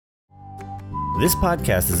This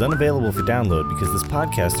podcast is unavailable for download because this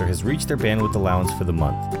podcaster has reached their bandwidth allowance for the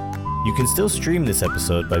month. You can still stream this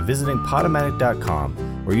episode by visiting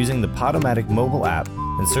Podomatic.com or using the Podomatic mobile app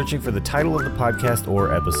and searching for the title of the podcast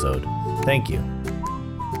or episode. Thank you.